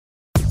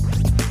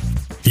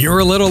You're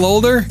a little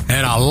older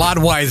and a lot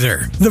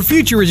wiser. The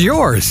future is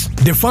yours.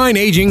 Define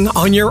aging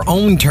on your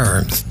own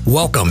terms.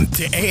 Welcome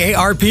to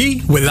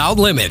AARP Without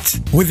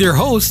Limits with your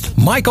host,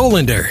 Mike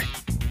Olander.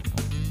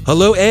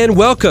 Hello and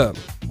welcome.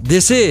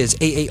 This is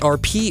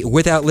AARP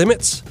Without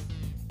Limits,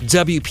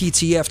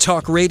 WPTF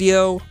Talk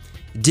Radio,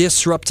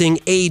 disrupting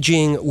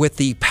aging with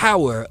the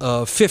power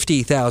of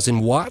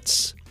 50,000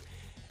 watts,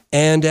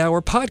 and our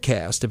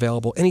podcast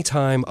available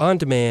anytime on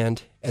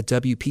demand at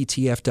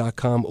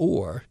WPTF.com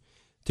or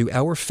through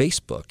our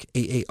Facebook,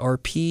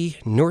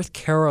 AARP North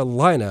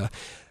Carolina.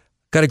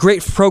 Got a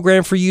great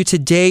program for you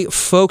today,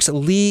 folks.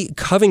 Lee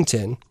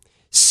Covington,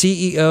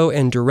 CEO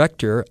and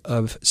Director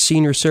of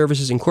Senior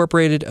Services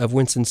Incorporated of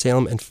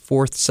Winston-Salem and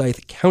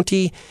Forsyth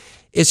County,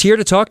 is here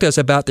to talk to us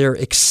about their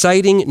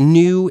exciting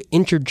new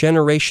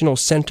Intergenerational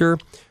Center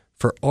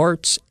for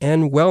Arts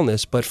and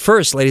Wellness. But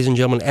first, ladies and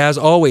gentlemen, as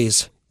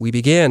always, we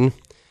begin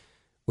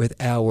with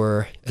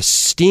our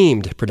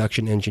esteemed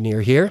production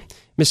engineer here,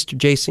 Mr.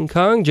 Jason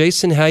Kong.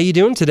 Jason, how you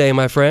doing today,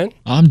 my friend?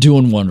 I'm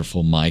doing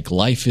wonderful, Mike.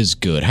 Life is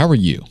good. How are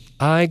you?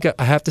 I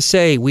have to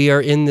say, we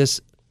are in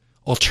this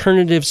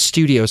alternative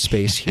studio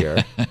space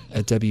here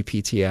at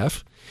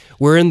WPTF.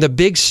 We're in the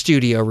big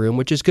studio room,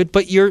 which is good,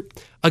 but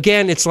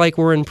it's like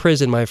we're in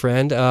prison, my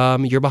friend.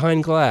 You're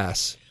behind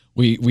glass.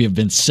 We have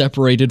been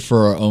separated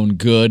for our own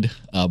good,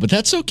 but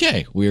that's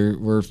okay.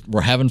 We're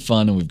having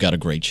fun, and we've got a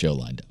great show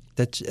lined up.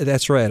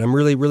 That's right. I'm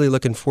really, really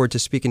looking forward to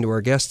speaking to our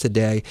guest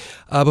today.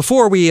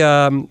 Before we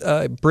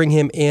bring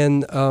him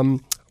in, I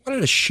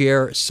wanted to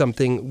share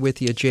something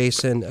with you,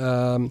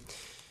 Jason.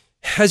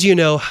 As you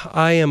know,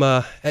 I am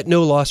at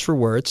no loss for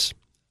words.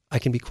 I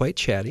can be quite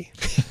chatty,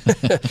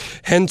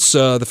 hence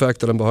the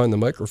fact that I'm behind the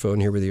microphone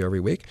here with you every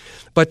week.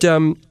 But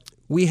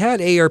we had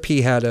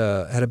AARP had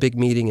a big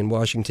meeting in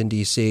Washington,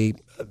 D.C.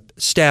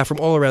 Staff from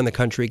all around the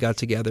country got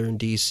together in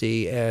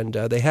D.C., and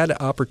they had an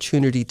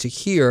opportunity to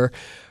hear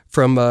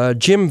from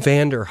Jim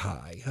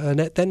Vanderhei.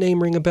 That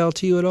name ring a bell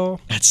to you at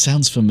all? That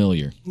sounds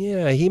familiar.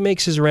 Yeah, he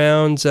makes his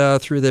rounds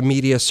through the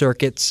media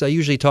circuits,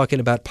 usually talking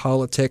about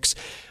politics.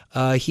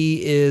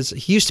 He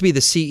used to be the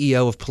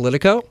CEO of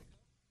Politico,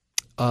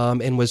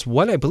 and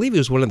I believe he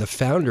was one of the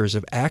founders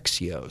of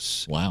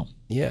Axios. Wow.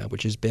 Yeah,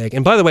 which is big.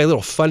 And by the way, a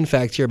little fun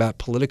fact here about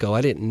Politico.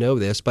 I didn't know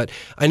this, but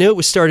I know it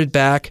was started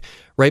back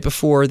right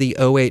before the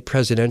 2008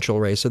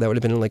 presidential race, so that would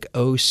have been in like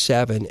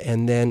 2007,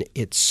 and then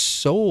it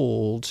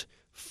sold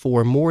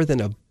for more than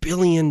 $1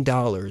 billion in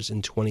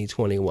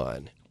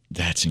 2021.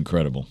 That's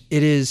incredible.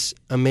 It is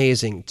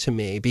amazing to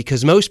me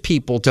because most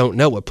people don't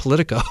know what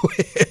Politico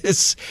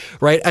is,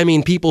 right? I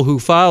mean, people who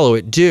follow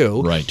it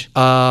do. Right.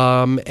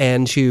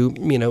 And who,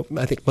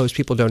 I think most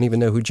people don't even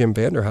know who Jim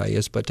Vanderhei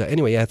is. But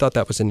anyway, I thought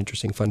that was an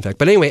interesting fun fact.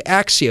 But anyway,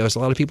 Axios, a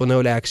lot of people know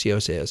what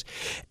Axios is.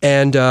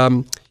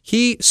 And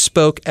he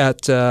spoke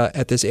at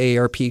this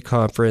AARP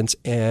conference,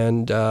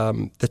 and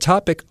the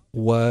topic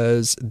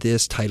was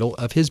this title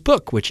of his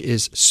book, which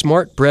is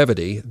Smart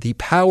Brevity, The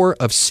Power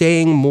of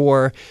Saying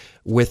More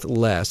with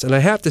Less. And I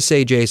have to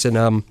say,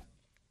 Jason,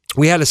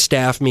 we had a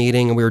staff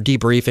meeting and we were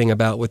debriefing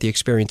about what the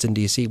experience in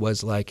D.C.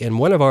 was like. And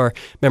one of our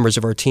members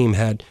of our team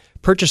had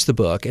purchased the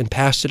book and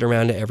passed it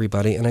around to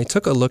everybody. And I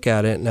took a look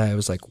at it and I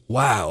was like,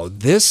 wow,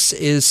 this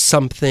is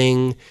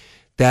something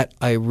that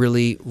I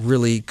really,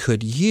 really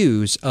could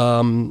use.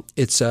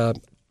 It's a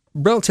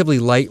relatively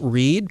light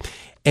read,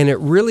 and it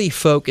really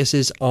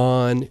focuses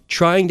on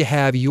trying to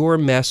have your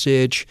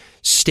message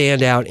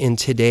stand out in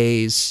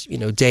today's,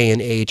 day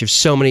and age of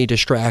so many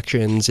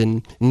distractions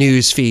and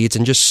news feeds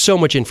and just so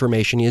much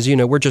information. As you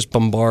know, we're just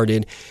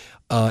bombarded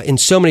in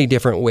so many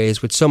different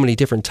ways with so many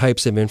different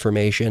types of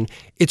information.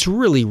 It's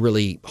really,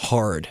 really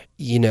hard,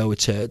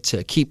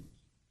 to keep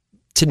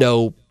to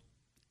know.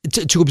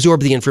 To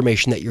absorb the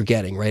information that you're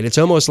getting, right? It's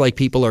almost like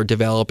people are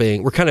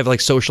we're kind of like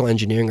social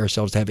engineering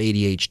ourselves to have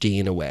ADHD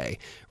in a way,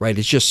 right?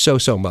 It's just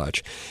so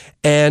much.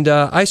 And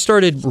I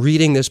started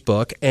reading this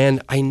book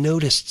and I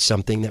noticed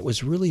something that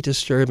was really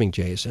disturbing,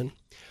 Jason.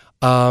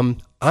 I'm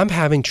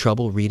having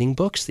trouble reading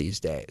books these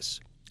days.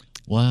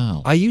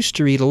 Wow. I used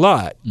to read a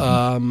lot.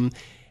 Mm-hmm.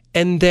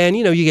 And then,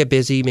 you get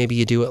busy, maybe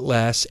you do it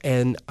less.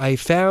 And I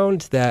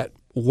found that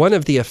one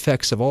of the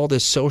effects of all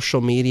this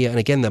social media, and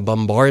again, the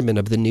bombardment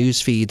of the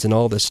news feeds and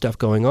all this stuff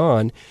going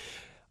on,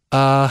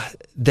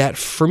 that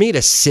for me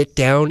to sit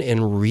down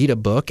and read a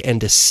book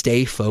and to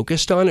stay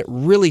focused on it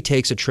really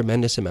takes a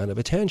tremendous amount of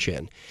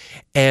attention.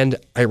 And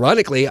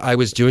ironically, I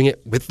was doing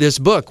it with this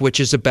book, which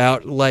is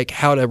about like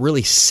how to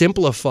really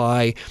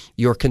simplify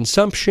your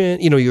consumption,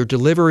 your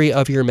delivery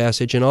of your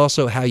message, and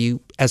also how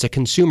you, as a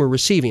consumer,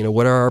 receive,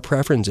 what are our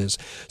preferences.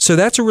 So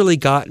that's really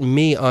got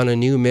me on a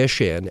new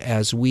mission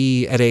as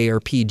we at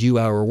AARP do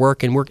our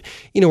work. And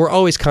we're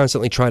always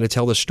constantly trying to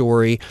tell the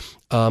story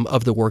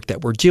of the work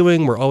that we're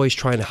doing. We're always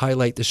trying to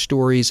highlight the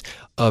stories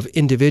of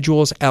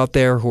individuals out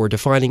there who are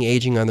defining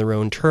aging on their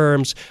own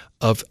terms,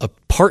 of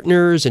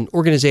partners and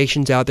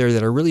organizations out there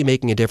that are really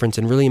making a difference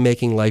and really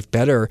making life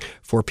better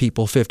for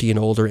people 50 and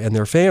older and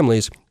their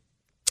families.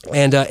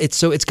 And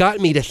it's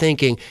gotten me to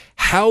thinking,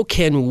 how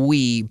can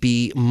we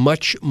be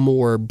much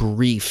more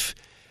brief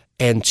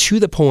and to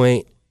the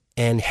point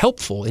and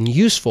helpful and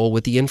useful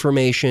with the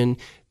information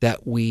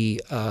that we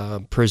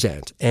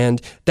present.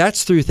 And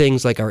that's through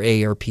things like our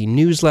ARP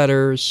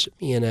newsletters,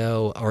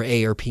 our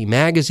ARP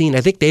magazine.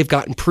 I think they've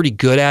gotten pretty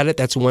good at it.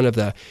 That's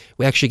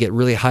we actually get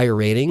really high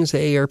ratings,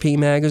 the ARP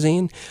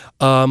magazine.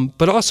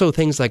 But also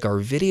things like our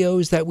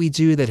videos that we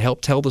do that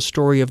help tell the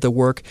story of the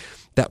work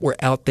that we're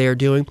out there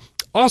doing.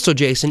 Also,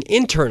 Jason,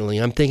 internally,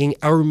 I'm thinking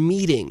our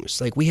meetings.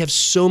 Like, we have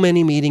so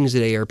many meetings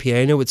at ARP.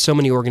 I know with so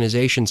many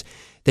organizations,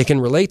 they can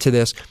relate to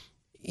this.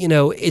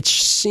 It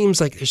seems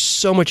like there's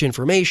so much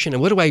information,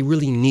 and what do I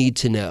really need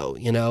to know,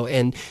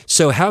 And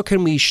so how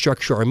can we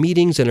structure our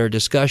meetings and our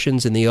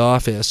discussions in the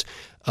office,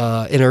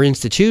 in our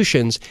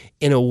institutions,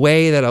 in a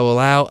way that will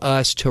allow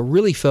us to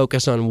really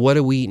focus on what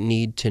do we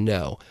need to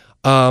know?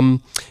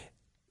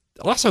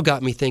 Also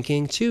got me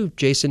thinking, too,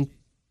 Jason,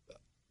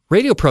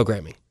 radio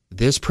programming.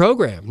 This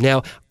program.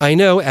 Now, I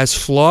know as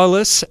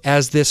flawless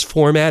as this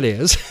format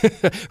is,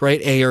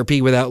 right, ARP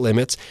Without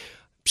Limits,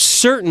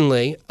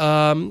 certainly,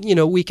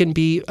 we can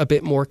be a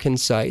bit more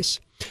concise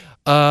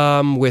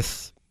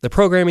with the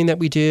programming that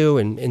we do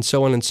and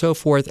so on and so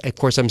forth. Of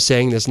course, I'm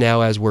saying this now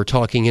as we're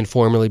talking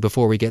informally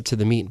before we get to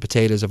the meat and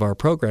potatoes of our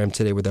program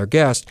today with our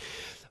guest.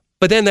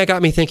 But then that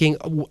got me thinking,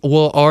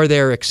 well, are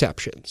there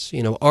exceptions?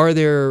 Are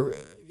there,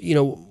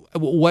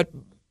 what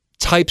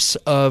types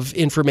of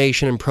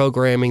information and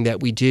programming that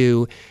we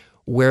do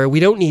where we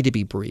don't need to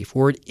be brief,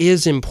 where it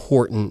is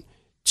important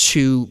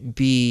to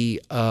be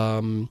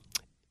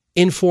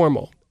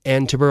informal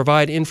and to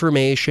provide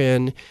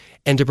information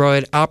and to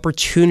provide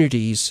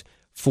opportunities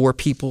for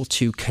people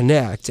to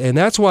connect. And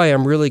that's why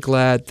I'm really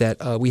glad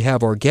that we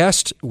have our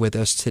guest with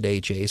us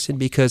today, Jason,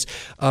 because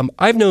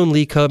I've known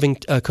Lee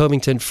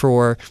Covington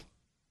for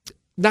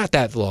not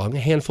that long, a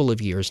handful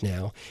of years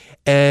now.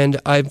 And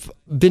I've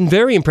been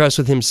very impressed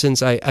with him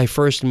since I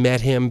first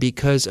met him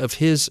because of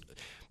his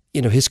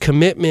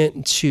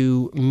commitment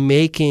to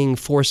making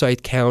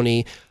Forsyth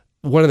County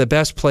one of the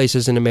best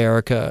places in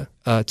America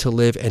to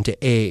live and to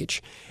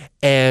age.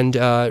 And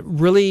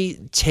really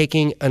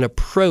taking an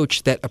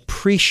approach that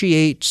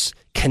appreciates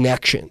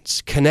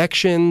connections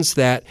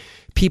that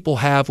people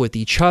have with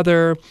each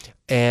other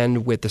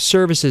and with the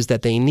services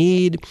that they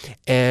need,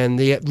 and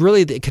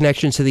really the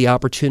connections to the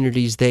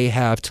opportunities they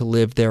have to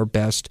live their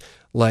best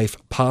life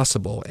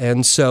possible.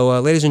 And so,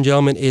 ladies and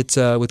gentlemen, it's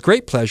with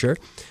great pleasure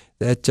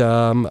that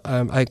I'm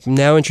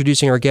now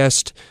introducing our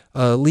guest,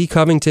 Lee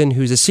Covington,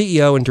 who's the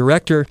CEO and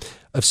Director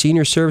of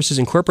Senior Services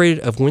Incorporated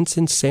of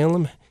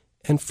Winston-Salem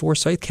and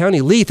Forsyth County.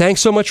 Lee,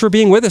 thanks so much for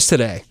being with us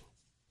today.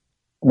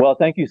 Well,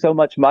 thank you so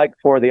much, Mike,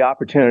 for the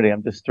opportunity.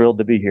 I'm just thrilled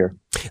to be here.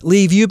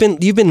 Lee, you've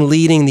been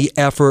leading the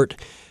effort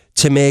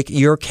to make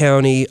your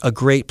county a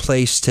great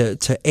place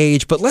to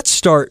age. But let's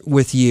start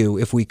with you,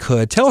 if we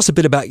could. Tell us a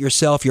bit about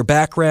yourself, your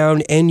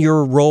background, and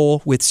your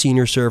role with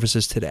Senior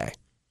Services today.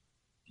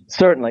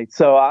 Certainly.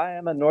 So I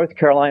am a North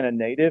Carolina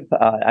native.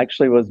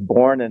 Actually was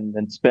born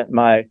and spent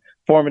my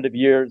formative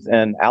years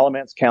in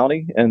Alamance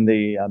County in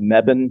the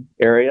Mebane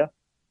area.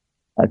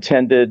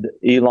 Attended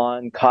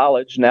Elon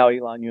College, now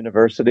Elon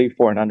University,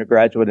 for an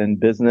undergraduate in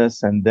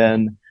business, and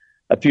then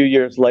a few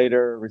years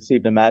later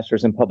received a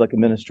master's in public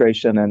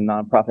administration and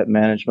nonprofit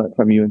management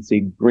from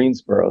UNC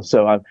Greensboro.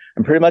 So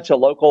I'm pretty much a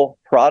local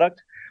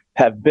product.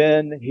 Have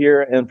been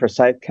here in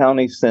Forsyth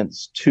County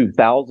since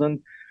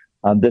 2000.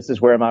 This is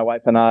where my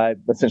wife and I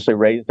essentially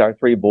raised our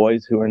three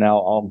boys, who are now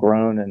all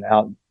grown and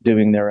out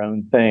doing their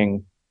own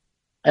thing.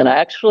 And I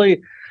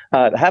actually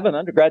have an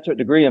undergraduate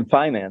degree in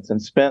finance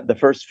and spent the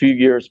first few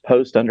years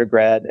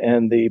post-undergrad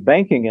in the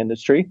banking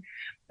industry,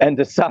 and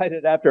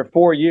decided after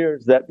 4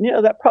 years that,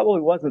 that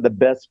probably wasn't the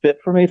best fit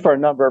for me for a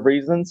number of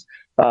reasons.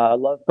 I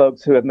love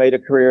folks who have made a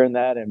career in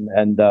that,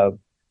 and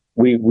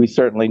we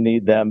certainly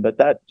need them, but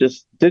that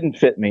just didn't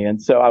fit me.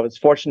 And so I was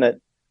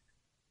fortunate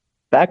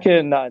back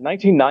in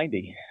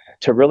 1990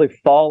 to really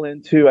fall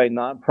into a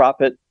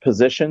nonprofit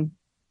position.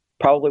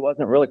 Probably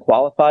wasn't really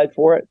qualified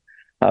for it.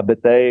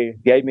 But they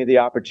gave me the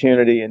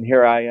opportunity, and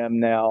here I am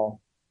now,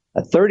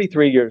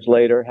 33 years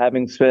later,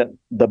 having spent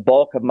the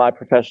bulk of my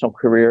professional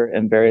career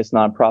in various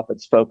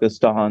nonprofits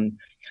focused on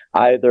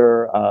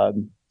either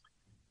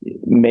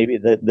maybe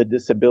the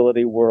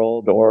disability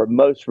world, or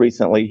most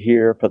recently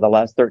here for the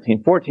last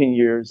 13, 14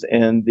 years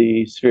in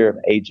the sphere of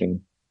aging.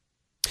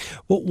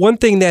 Well, one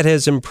thing that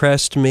has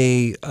impressed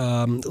me,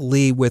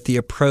 Lee, with the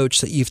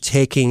approach that you've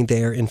taken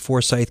there in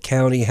Forsyth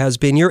County has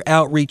been your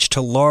outreach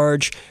to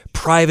large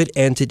private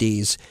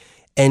entities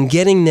and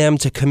getting them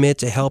to commit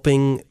to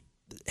helping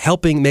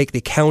make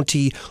the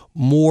county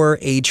more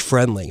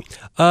age-friendly.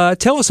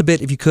 Tell us a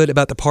bit, if you could,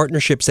 about the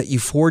partnerships that you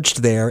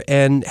forged there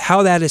and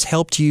how that has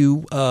helped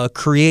you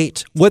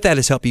create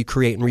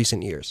in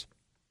recent years.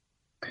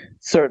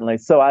 Certainly.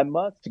 So I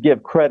must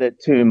give credit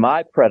to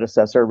my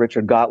predecessor,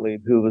 Richard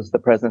Gottlieb, who was the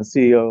president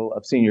and CEO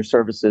of Senior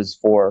Services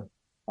for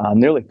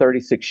nearly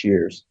 36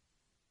 years.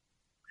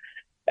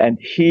 And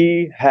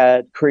he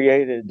had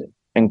created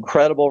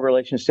incredible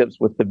relationships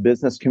with the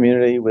business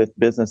community, with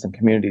business and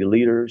community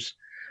leaders,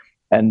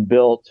 and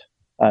built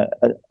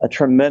a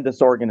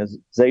tremendous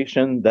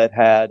organization that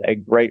had a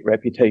great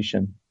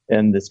reputation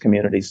in this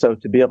community. So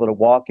to be able to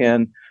walk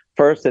in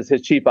first as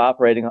his chief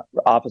operating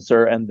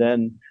officer, and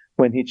then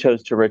when he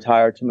chose to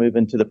retire to move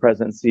into the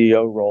president and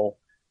CEO role,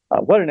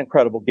 what an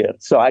incredible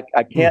gift. So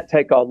I can't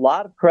take a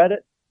lot of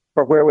credit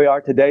for where we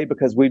are today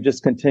because we've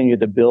just continued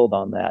to build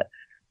on that.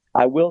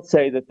 I will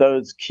say that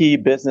those key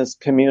business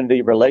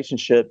community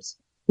relationships,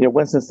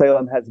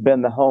 Winston-Salem has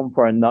been the home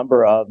for a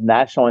number of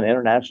national and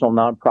international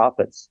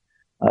nonprofits,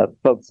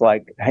 folks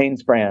like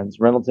Hanes Brands,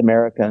 Reynolds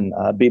American,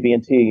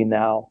 BB&T,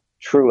 now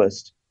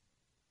Truist,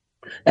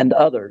 and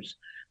others.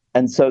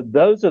 And so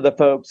those are the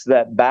folks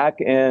that back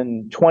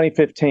in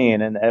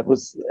 2015, and it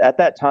was at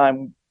that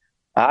time,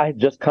 I had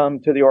just come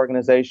to the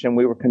organization.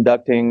 We were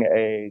conducting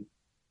a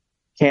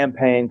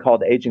campaign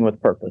called Aging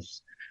with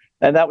Purpose.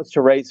 And that was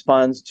to raise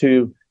funds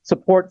to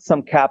support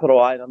some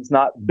capital items,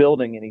 not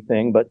building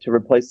anything, but to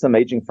replace some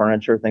aging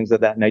furniture, things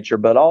of that nature,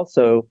 but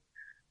also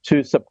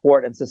to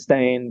support and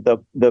sustain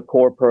the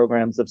core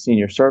programs of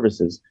senior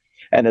services.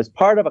 And as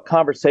part of a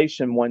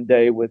conversation one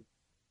day with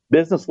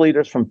business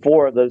leaders from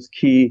 4 of those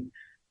key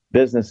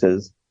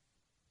businesses,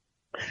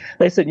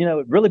 they said,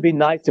 it'd really be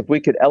nice if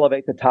we could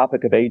elevate the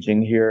topic of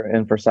aging here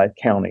in Forsyth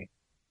County.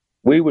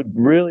 We would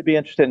really be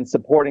interested in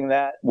supporting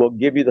that. We'll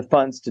give you the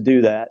funds to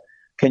do that.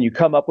 Can you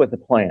come up with a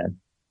plan?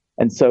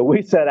 And so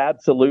we said,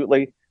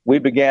 absolutely. We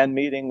began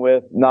meeting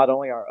with not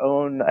only our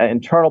own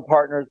internal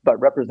partners, but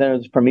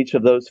representatives from each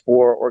of those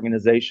 4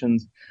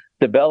 organizations,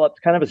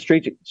 developed kind of a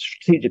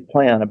strategic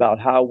plan about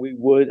how we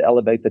would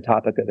elevate the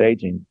topic of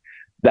aging.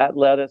 That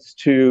led us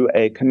to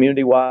a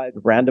community-wide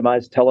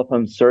randomized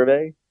telephone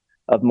survey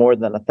of more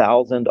than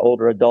 1,000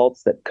 older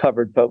adults that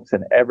covered folks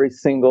in every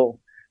single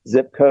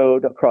zip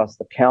code across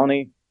the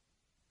county.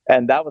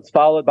 And that was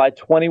followed by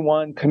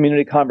 21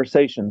 community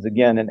conversations,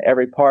 again, in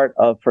every part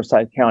of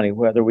Forsyth County,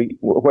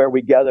 where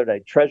we gathered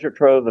a treasure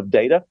trove of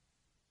data.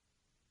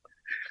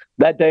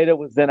 That data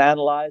was then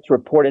analyzed,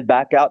 reported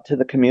back out to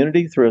the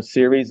community through a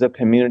series of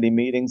community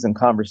meetings and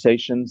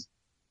conversations.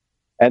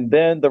 And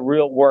then the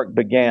real work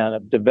began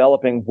of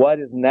developing what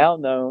is now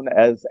known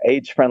as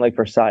Age-Friendly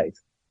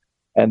Forsyth.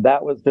 And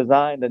that was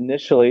designed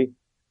initially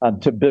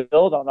to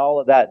build on all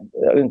of that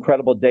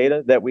incredible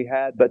data that we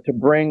had, but to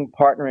bring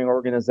partnering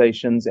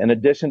organizations, in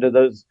addition to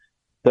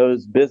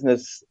those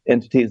business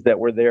entities that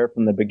were there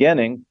from the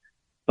beginning,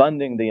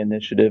 funding the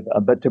initiative,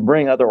 but to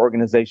bring other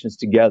organizations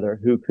together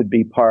who could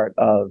be part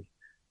of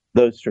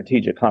those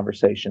strategic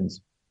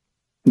conversations.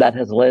 That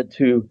has led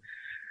to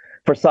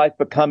Forsyth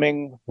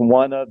becoming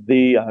one of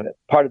the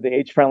part of the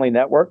Age-Friendly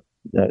Network,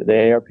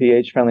 the ARP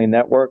Age-Friendly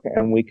Network,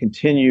 and we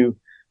continue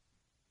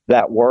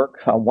that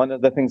work. One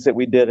of the things that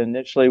we did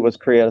initially was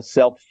create a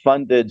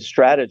self-funded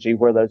strategy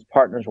where those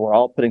partners were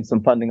all putting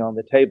some funding on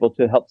the table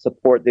to help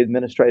support the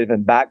administrative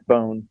and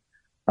backbone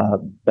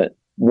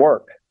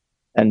work.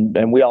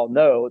 And we all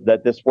know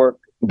that this work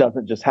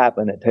doesn't just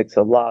happen. It takes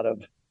a lot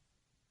of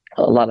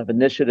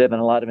initiative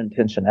and a lot of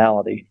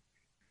intentionality.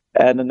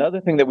 And another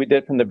thing that we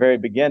did from the very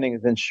beginning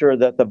is ensure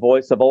that the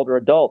voice of older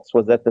adults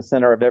was at the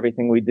center of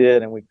everything we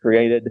did. And we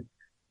created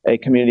a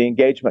community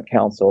engagement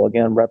council,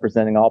 again,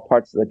 representing all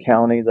parts of the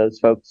county. Those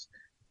folks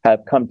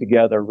have come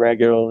together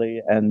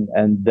regularly, and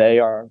they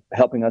are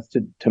helping us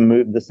to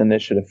move this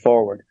initiative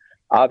forward.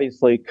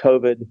 Obviously,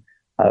 COVID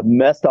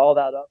messed all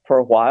that up for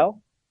a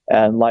while.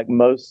 And like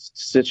most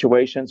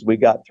situations, we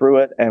got through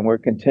it, and we're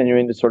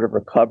continuing to sort of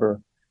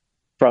recover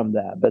from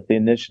that. But the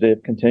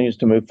initiative continues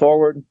to move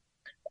forward,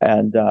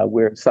 and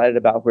we're excited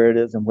about where it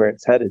is and where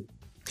it's headed.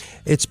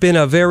 It's been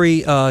a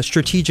very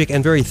strategic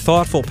and very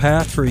thoughtful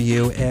path for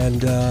you,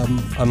 and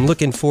I'm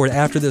looking forward,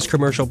 after this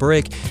commercial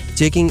break,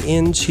 digging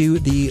into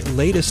the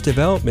latest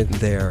development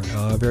there.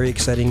 Very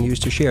exciting news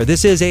to share.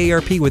 This is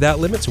AARP Without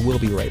Limits. We'll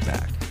be right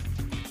back.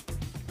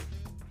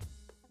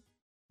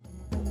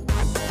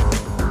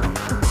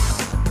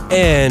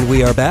 And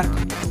we are back.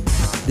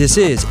 This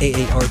is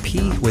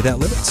AARP Without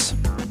Limits.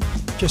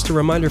 Just a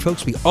reminder,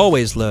 folks, we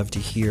always love to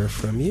hear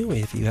from you.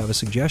 If you have a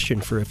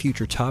suggestion for a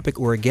future topic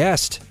or a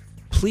guest,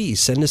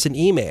 please send us an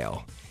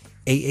email,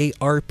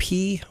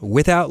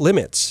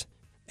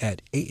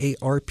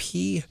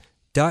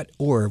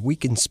 aarpwithoutlimits@aarp.org. We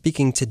can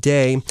speaking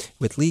today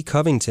with Lee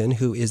Covington,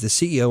 who is the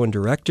CEO and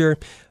Director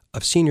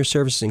of Senior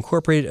Services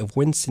Incorporated of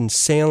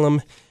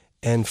Winston-Salem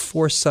and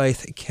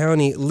Forsyth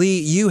County. Lee,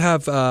 you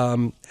have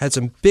had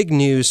some big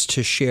news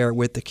to share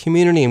with the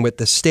community and with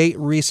the state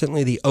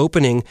recently, the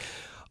opening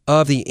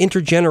of the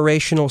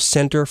Intergenerational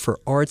Center for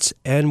Arts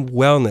and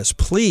Wellness.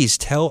 Please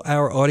tell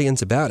our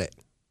audience about it.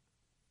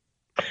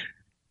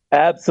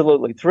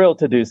 Absolutely. Thrilled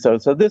to do so.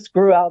 So this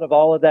grew out of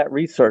all of that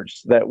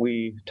research that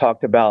we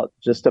talked about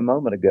just a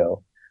moment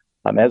ago.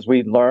 As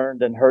we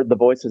learned and heard the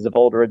voices of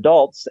older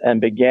adults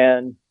and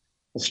began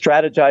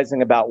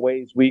strategizing about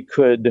ways we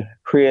could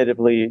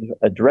creatively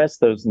address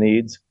those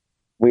needs,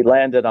 we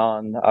landed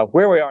on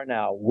where we are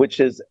now, which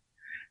is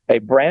a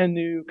brand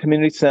new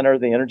community center,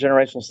 the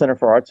Intergenerational Center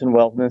for Arts and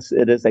Wellness.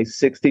 It is a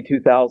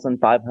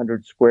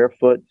 62,500 square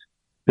foot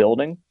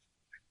building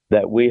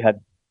that we have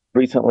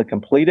recently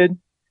completed.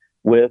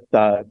 with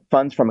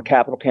funds from a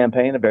capital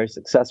campaign, a very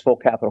successful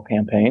capital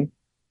campaign.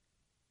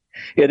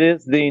 It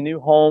is the new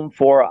home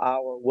for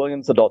our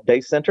Williams Adult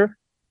Day Center.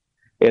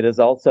 It is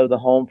also the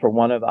home for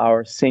one of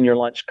our senior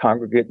lunch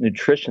congregate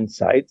nutrition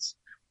sites.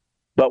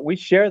 But we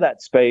share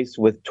that space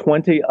with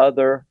 20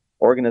 other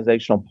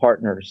organizational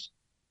partners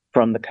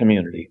from the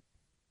community.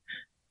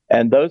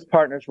 And those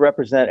partners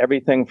represent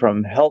everything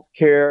from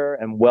healthcare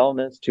and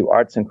wellness to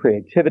arts and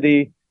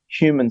creativity,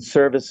 human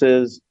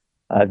services,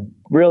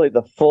 really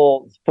the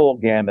full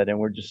gamut. And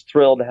we're just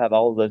thrilled to have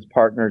all of those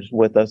partners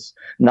with us.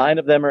 9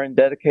 of them are in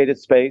dedicated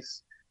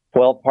space.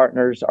 12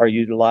 partners are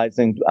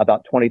utilizing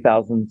about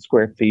 20,000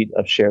 square feet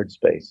of shared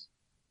space.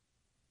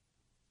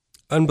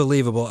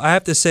 Unbelievable. I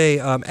have to say,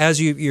 as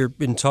you've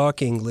been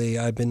talking, Lee,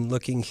 I've been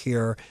looking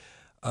here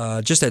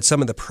just at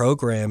some of the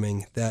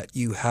programming that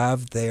you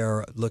have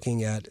there,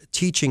 looking at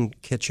teaching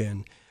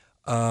kitchen,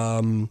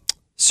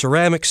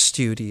 ceramic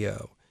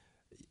studio,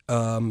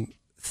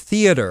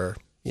 theater,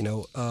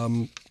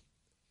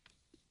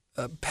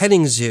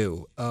 petting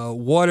zoo,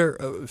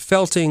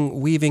 felting,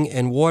 weaving,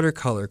 and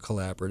watercolor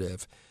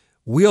collaborative,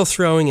 wheel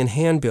throwing and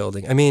hand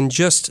building. I mean,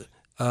 just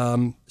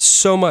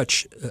so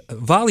much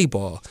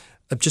volleyball,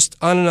 just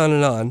on and on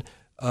and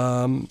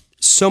on.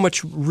 So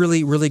much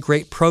really, really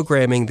great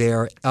programming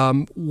there.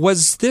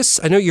 Was this,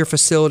 I know your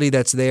facility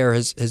that's there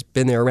has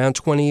been there around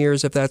 20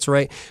 years, if that's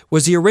right.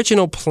 Was the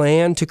original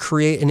plan to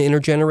create an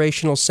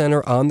intergenerational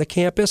center on the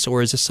campus,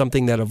 or is this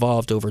something that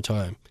evolved over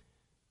time?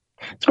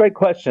 It's a great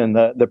question.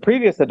 The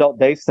previous Adult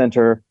Day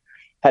Center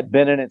had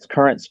been in its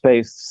current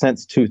space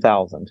since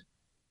 2000.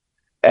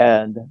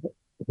 And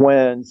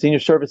when Senior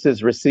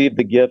Services received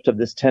the gift of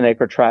this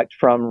 10-acre tract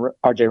from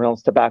R.J.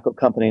 Reynolds Tobacco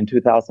Company in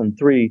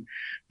 2003,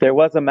 there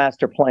was a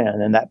master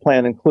plan, and that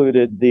plan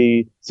included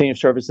the Senior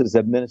Services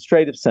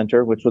Administrative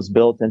Center, which was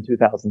built in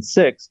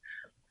 2006,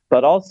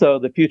 but also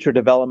the future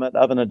development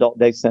of an adult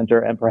day center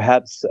and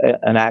perhaps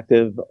an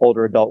active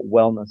older adult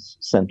wellness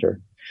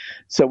center.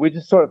 So we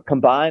just sort of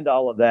combined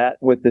all of that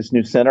with this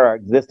new center. Our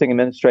existing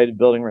administrative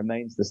building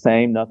remains the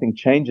same. Nothing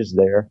changes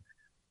there.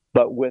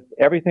 But with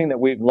everything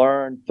that we've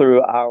learned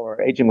through our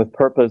Aging with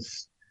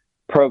Purpose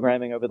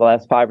programming over the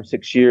last 5 or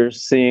 6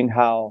 years, seeing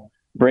how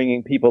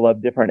bringing people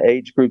of different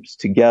age groups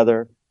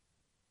together,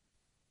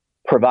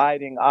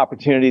 providing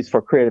opportunities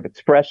for creative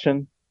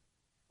expression,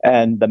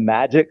 and the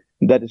magic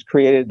that is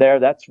created there,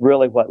 that's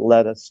really what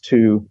led us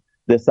to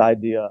this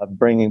idea of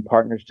bringing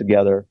partners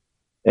together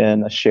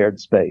in a shared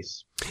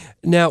space.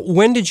 Now,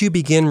 when did you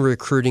begin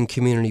recruiting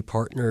community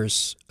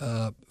partners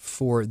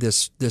for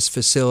this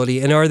facility,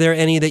 and are there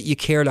any that you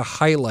care to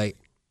highlight?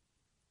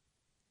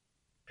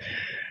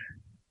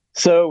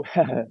 So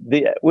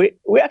we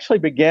actually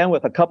began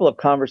with a couple of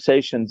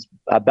conversations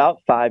about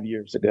 5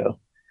 years ago,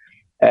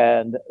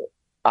 and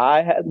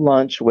I had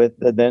lunch with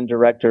the then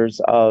directors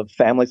of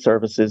family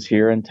services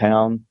here in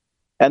town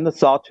and the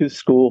Sawtooth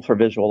School for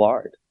Visual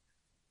Art.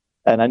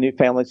 And I knew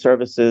family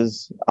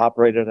services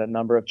operated a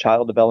number of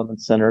child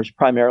development centers,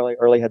 primarily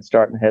early Head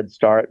Start and Head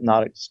Start,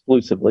 not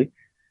exclusively.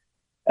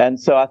 And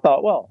so I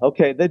thought, well,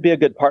 okay, they'd be a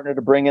good partner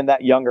to bring in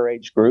that younger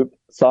age group.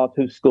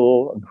 Sawtooth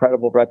School,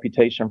 incredible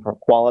reputation for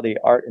quality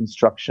art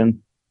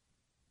instruction.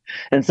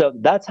 And so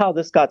that's how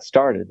this got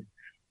started.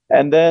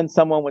 And then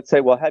someone would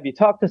say, well, have you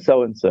talked to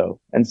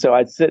so-and-so? And so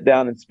I'd sit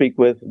down and speak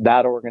with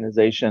that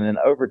organization. And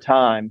over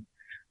time,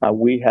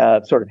 we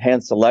have sort of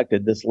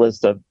hand-selected this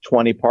list of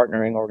 20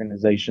 partnering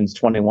organizations,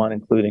 21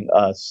 including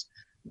us,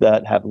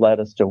 that have led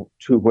us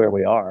to where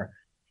we are.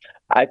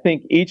 I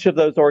think each of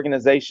those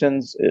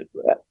organizations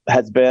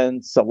has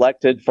been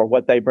selected for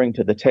what they bring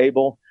to the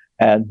table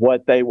and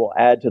what they will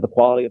add to the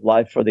quality of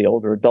life for the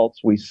older adults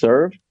we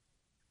serve.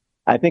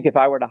 I think if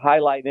I were to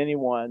highlight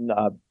anyone,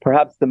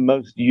 perhaps the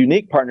most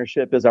unique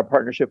partnership is our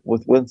partnership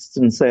with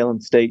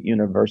Winston-Salem State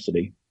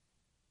University.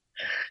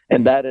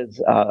 And that is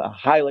a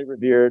highly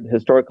revered,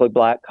 historically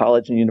Black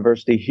college and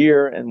university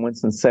here in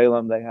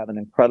Winston-Salem. They have an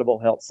incredible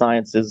health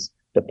sciences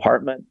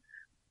department.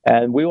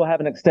 And we will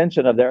have an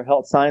extension of their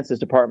health sciences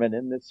department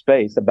in this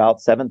space, about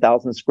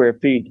 7,000 square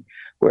feet,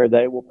 where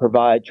they will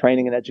provide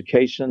training and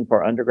education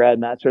for undergrad,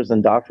 master's,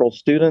 and doctoral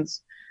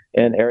students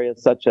in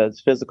areas such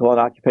as physical and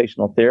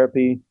occupational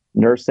therapy,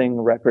 nursing,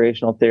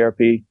 recreational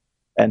therapy,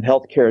 and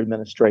healthcare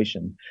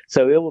administration.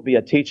 So it will be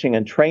a teaching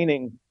and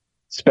training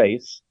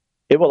space.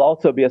 It will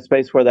also be a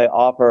space where they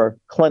offer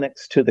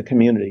clinics to the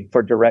community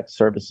for direct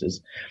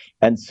services.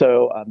 And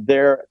so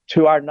there,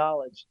 to our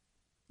knowledge,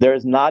 there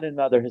is not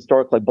another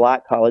historically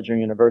Black college or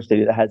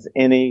university that has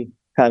any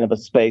kind of a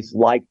space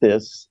like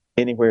this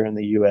anywhere in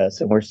the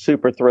U.S. And we're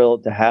super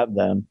thrilled to have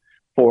them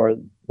for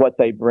what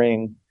they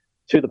bring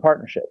to the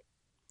partnership.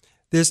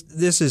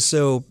 This is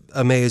so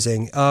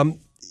amazing.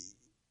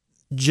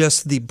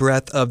 Just the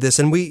breadth of this,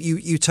 and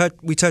we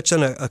touched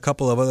on a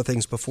couple of other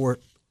things before.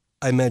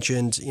 I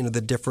mentioned, the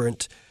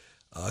different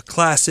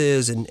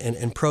classes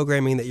and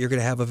programming that you're going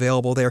to have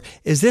available there.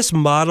 Is this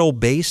model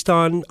based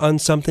on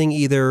something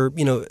either,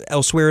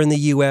 elsewhere in the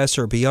U.S.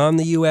 or beyond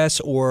the U.S.,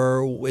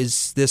 or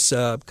is this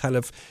kind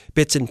of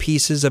bits and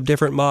pieces of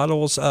different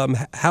models?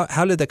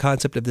 How did the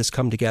concept of this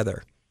come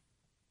together?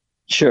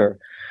 Sure.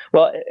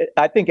 Well,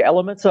 I think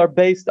elements are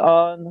based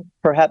on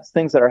perhaps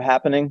things that are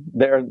happening.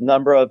 There are a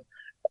number of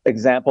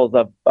examples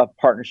of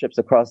partnerships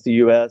across the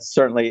U.S.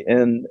 Certainly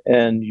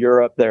in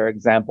Europe, there are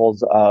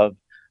examples of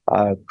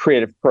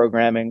creative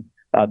programming.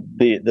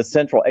 The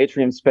central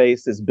atrium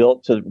space is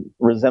built to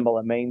resemble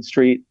a main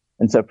street.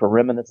 And so for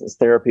reminiscence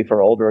therapy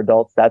for older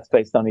adults, that's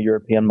based on a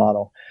European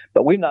model.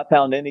 But we've not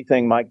found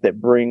anything, Mike,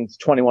 that brings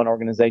 21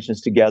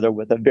 organizations together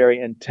with a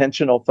very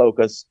intentional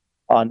focus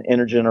on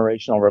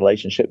intergenerational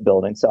relationship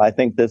building. So I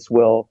think this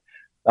will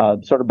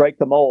sort of break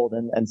the mold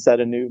and set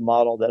a new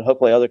model that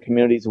hopefully other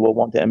communities will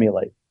want to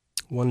emulate.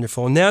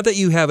 Wonderful. Now that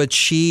you have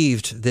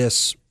achieved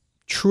this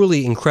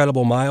truly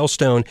incredible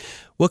milestone,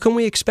 what can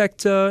we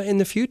expect in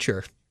the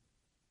future?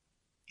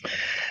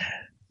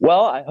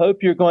 Well, I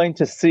hope you're going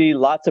to see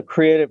lots of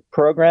creative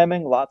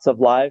programming, lots of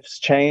lives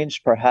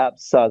change,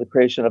 perhaps the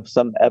creation of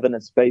some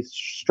evidence-based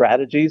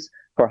strategies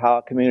for how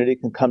a community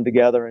can come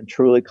together and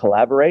truly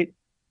collaborate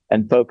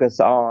and focus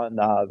on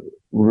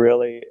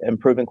really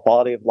improving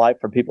quality of life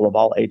for people of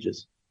all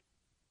ages.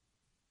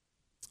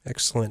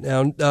 Excellent.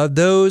 Now,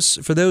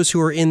 for those who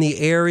are in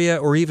the area,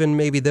 or even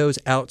maybe those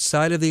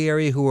outside of the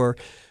area who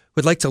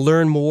would like to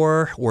learn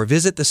more or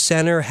visit the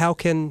center, how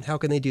can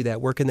they do that?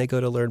 Where can they go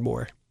to learn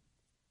more?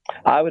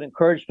 I would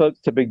encourage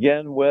folks to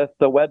begin with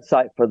the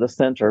website for the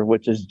center,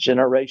 which is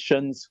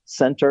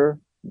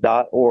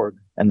generationscenter.org,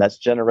 and that's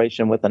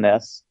generation with an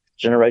S,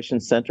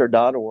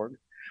 generationcenter.org.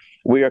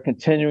 We are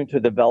continuing to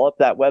develop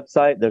that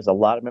website. There's a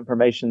lot of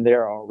information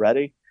there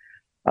already.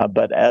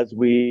 But as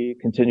we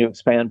continue to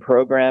expand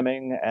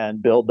programming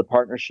and build the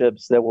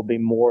partnerships, there will be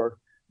more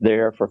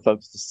there for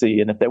folks to see.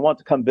 And if they want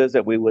to come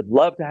visit, we would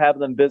love to have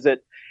them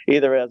visit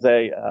either as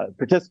a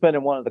participant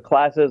in one of the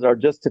classes or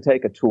just to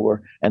take a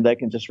tour. And they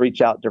can just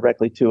reach out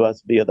directly to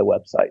us via the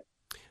website.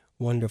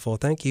 Wonderful.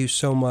 Thank you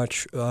so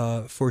much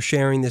for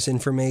sharing this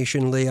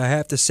information, Lee. I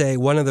have to say,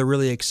 one of the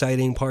really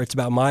exciting parts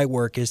about my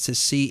work is to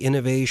see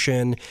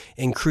innovation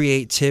and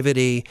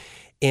creativity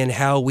in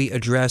how we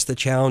address the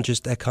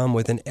challenges that come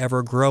with an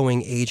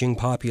ever-growing aging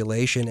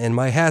population. And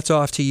my hat's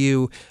off to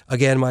you,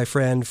 again, my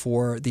friend,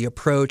 for the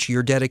approach.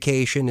 Your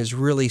dedication is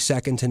really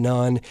second to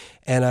none,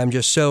 and I'm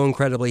just so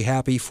incredibly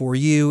happy for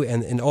you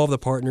and all the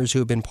partners who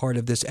have been part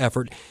of this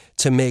effort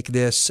to make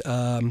this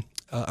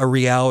a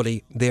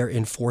reality there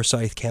in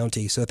Forsyth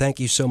County. So thank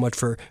you so much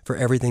for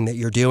everything that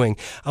you're doing.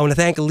 I want to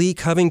thank Lee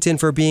Covington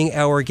for being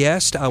our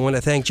guest. I want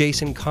to thank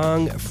Jason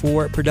Kong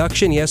for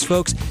production. Yes,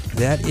 folks,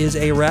 that is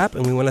a wrap,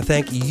 and we want to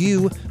thank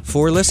you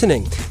for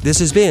listening. This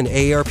has been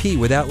AARP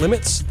Without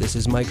Limits. This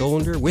is Mike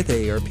Olander with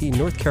AARP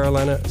North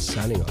Carolina,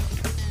 signing off.